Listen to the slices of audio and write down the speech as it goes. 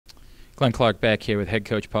Glenn Clark back here with head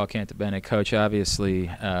coach Paul Cantabene. Coach,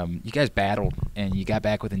 obviously, you guys battled, and you got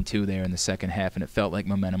back within 2 there in the second half, and it felt like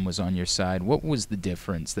momentum was on your side. What was the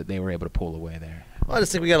difference that they were able to pull away there? Well, I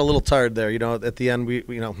just think we got a little tired there. At the end,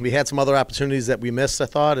 we had some other opportunities that we missed, I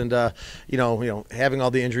thought, and having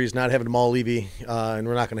all the injuries, not having Jamal Levy, and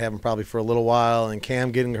we're not going to have him probably for a little while, and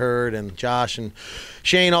Cam getting hurt, and Josh and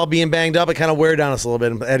Shane all being banged up, it kind of wear down us a little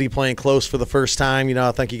bit. And Eddie playing close for the first time,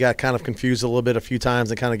 I think he got kind of confused a little bit a few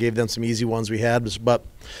times and kind of gave them some easy ones we had. But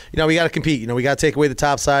we got to compete. We got to take away the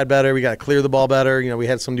top side better. We got to clear the ball better. We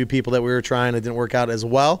had some new people that we were trying that didn't work out as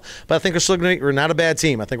well. But I think we're not a bad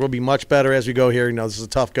team. I think we'll be much better as we go here. This is a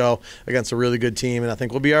tough go against a really good team, and I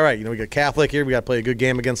think we'll be all right. We got Catholic here. We got to play a good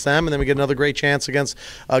game against them, and then we get another great chance against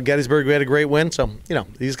Gettysburg. We had a great win. So, you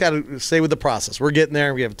just got to stay with the process. We're getting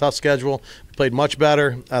there. We have a tough schedule. We played much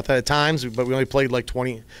better at times, but we only played like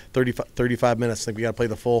 20, 35 minutes. I think we got to play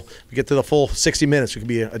the full. If we get to the full 60 minutes, we could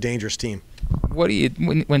be a dangerous team. What do you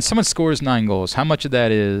when someone scores 9 goals? How much of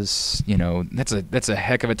that is that's a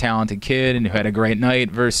heck of a talented kid and who had a great night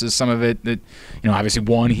versus some of it that obviously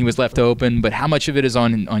one he was left open, but how much of it is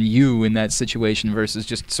on you in that situation versus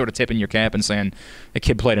just sort of tipping your cap and saying the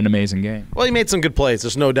kid played an amazing game? Well, he made some good plays.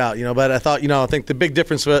 There's no doubt. But I thought I think the big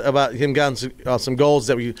difference about him getting some goals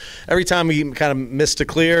that every time we kind of missed to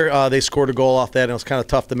clear, they scored a goal off that, and it was kind of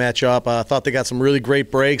tough to match up. I thought they got some really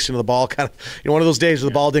great breaks. The ball kind of one of those days where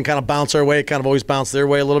the ball didn't kind of bounce our way. It kind of always bounced their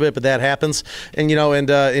way a little bit, but that happens. And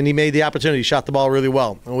and he made the opportunity. He shot the ball really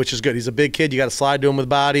well, which is good. He's a big kid. You got to slide to him with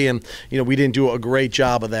body, and we didn't do a great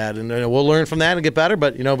job of that. And we'll learn from that and get better.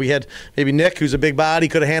 But we had maybe Nick, who's a big body,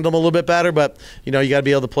 could have handled him a little bit better. But you got to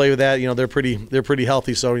be able to play with that. They're pretty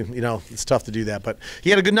healthy, so it's tough to do that. But he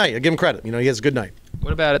had a good night. I give him credit. He has a good night.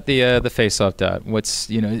 What about at the face-off dot? What's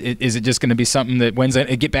is it just going to be something that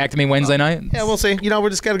Wednesday? Get back to me Wednesday night. Yeah, we'll see. We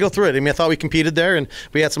just got to go through it. I thought we competed there and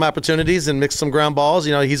we had some opportunities and mixed some ground balls.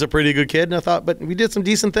 He's a pretty good kid, and I thought, but we did some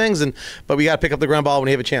decent things. But we got to pick up the ground ball when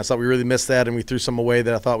we have a chance. I thought we really missed that, and we threw some away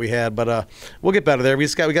that I thought we had. But we'll get better there. We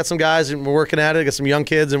got some guys, and we're working at it. We got some young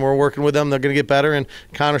kids, and we're working with them. They're going to get better. And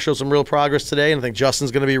Connor showed some real progress today, and I think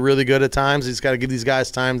Justin's going to be really good at times. He's got to give these guys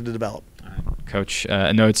time to develop. Coach,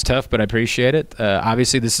 I know it's tough, but I appreciate it.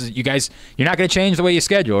 Obviously, this is you guys. You're not going to change the way you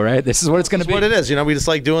schedule, right? This is what it's going to be. What it is. We just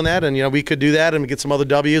like doing that, and we could do that and get some other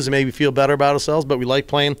W's and maybe feel better about ourselves. But we like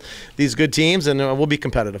playing these good teams, and we'll be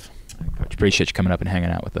competitive. Coach, appreciate you coming up and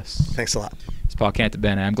hanging out with us. Thanks a lot. It's Paul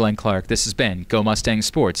Cantabene. I'm Glenn Clark. This has been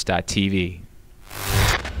GoMustangSports.tv.